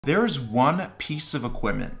There's one piece of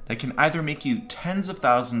equipment that can either make you tens of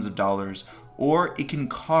thousands of dollars or it can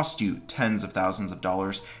cost you tens of thousands of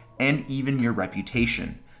dollars and even your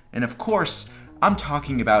reputation. And of course, I'm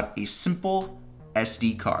talking about a simple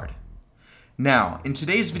SD card. Now, in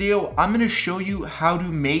today's video, I'm going to show you how to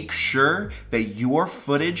make sure that your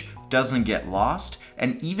footage doesn't get lost,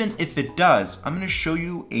 and even if it does, I'm going to show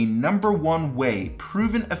you a #1 way,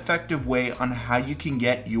 proven effective way on how you can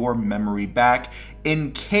get your memory back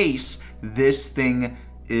in case this thing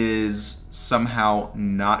is somehow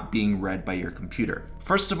not being read by your computer.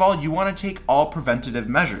 First of all, you want to take all preventative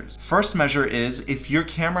measures. First measure is if your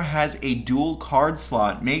camera has a dual card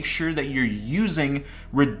slot, make sure that you're using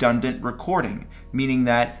redundant recording, meaning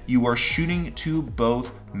that you are shooting to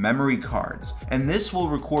both memory cards. And this will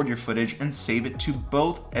record your footage and save it to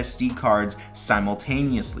both SD cards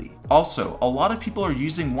simultaneously. Also, a lot of people are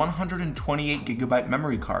using 128GB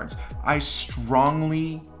memory cards. I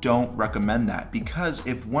strongly don't recommend that because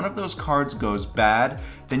if one of those cards goes bad,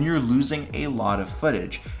 then you're losing a lot of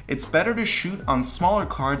footage. It's better to shoot on smaller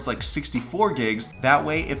cards like 64 gigs. That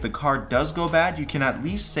way, if the card does go bad, you can at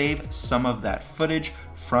least save some of that footage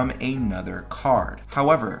from another card.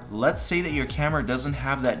 However, let's say that your camera doesn't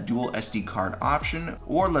have that dual SD card option,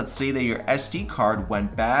 or let's say that your SD card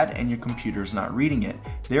went bad and your computer's not reading it.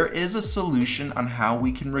 There is a solution on how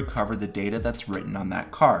we can recover the data that's written on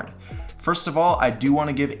that card. First of all, I do want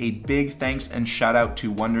to give a big thanks and shout out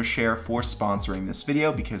to Wondershare for sponsoring this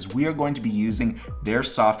video because we are going to be using their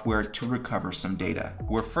software to recover some data.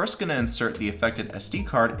 We're first going to insert the affected SD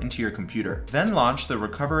card into your computer, then launch the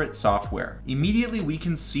Recoverit software. Immediately we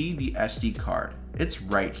can see the SD card. It's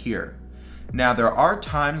right here. Now there are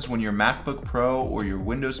times when your MacBook Pro or your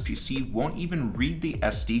Windows PC won't even read the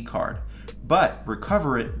SD card, but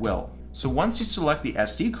Recoverit will. So once you select the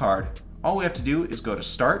SD card, all we have to do is go to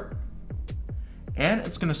Start, and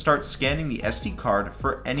it's going to start scanning the SD card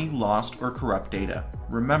for any lost or corrupt data.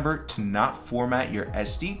 Remember to not format your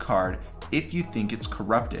SD card if you think it's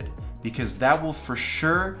corrupted, because that will for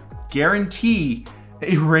sure guarantee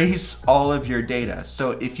erase all of your data.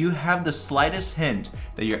 So if you have the slightest hint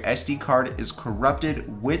that your SD card is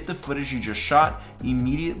corrupted with the footage you just shot,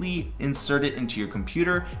 immediately insert it into your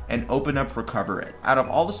computer and open up Recoverit. Out of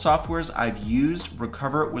all the softwares I've used,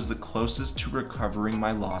 Recoverit was the closest to recovering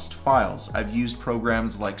my lost files. I've used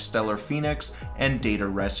programs like Stellar Phoenix and Data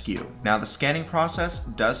Rescue. Now the scanning process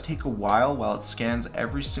does take a while it scans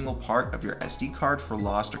every single part of your SD card for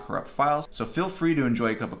lost or corrupt files, so feel free to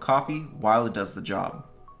enjoy a cup of coffee while it does the job.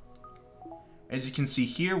 As you can see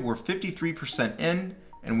here, we're 53% in,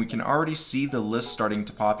 and we can already see the list starting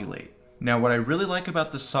to populate. Now, what I really like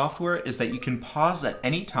about this software is that you can pause at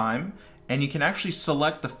any time, and you can actually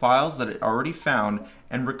select the files that it already found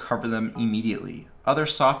and recover them immediately. Other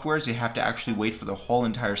softwares, you have to actually wait for the whole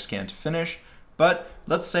entire scan to finish, but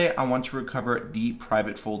let's say I want to recover the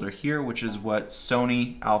private folder here, which is what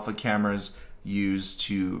Sony Alpha cameras use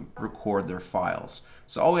to record their files.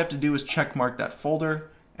 So all we have to do is check mark that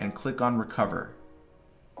folder and click on Recover.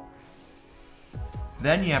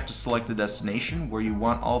 Then you have to select the destination where you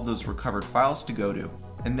want all of those recovered files to go to.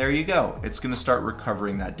 And there you go, it's going to start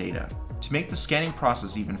recovering that data. To make the scanning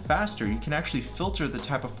process even faster, you can actually filter the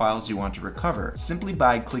type of files you want to recover simply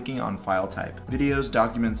by clicking on file type: videos,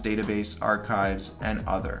 documents, database, archives, and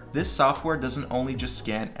other. This software doesn't only just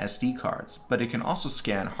scan SD cards, but it can also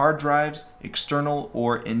scan hard drives, external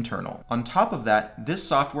or internal. On top of that, this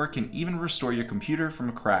software can even restore your computer from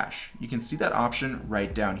a crash. You can see that option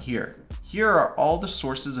right down here. Here are all the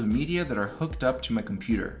sources of media that are hooked up to my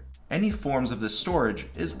computer. Any forms of this storage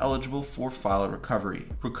is eligible for file recovery.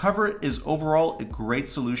 Recoverit is overall a great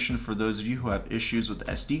solution for those of you who have issues with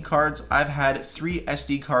SD cards. I've had 3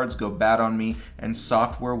 SD cards go bad on me and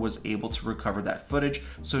software was able to recover that footage,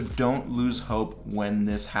 so don't lose hope when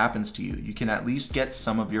this happens to you. You can at least get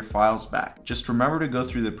some of your files back. Just remember to go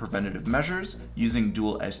through the preventative measures, using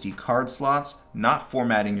dual SD card slots, not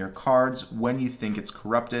formatting your cards when you think it's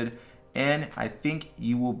corrupted, and I think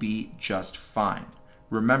you will be just fine.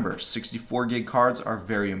 Remember, 64 gig cards are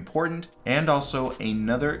very important. And also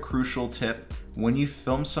another crucial tip, when you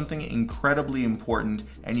film something incredibly important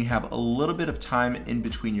and you have a little bit of time in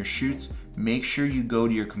between your shoots, make sure you go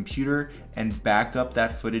to your computer and back up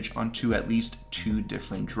that footage onto at least 2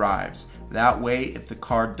 different drives. That way, if the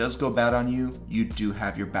card does go bad on you, you do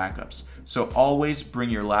have your backups. So always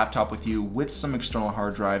bring your laptop with you with some external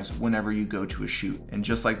hard drives whenever you go to a shoot. And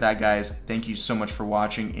just like that, guys, thank you so much for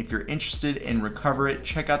watching. If you're interested in Recoverit,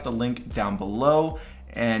 check out the link down below.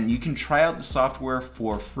 And you can try out the software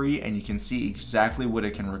for free and you can see exactly what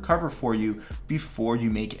it can recover for you before you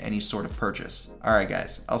make any sort of purchase. All right,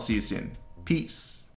 guys, I'll see you soon. Peace.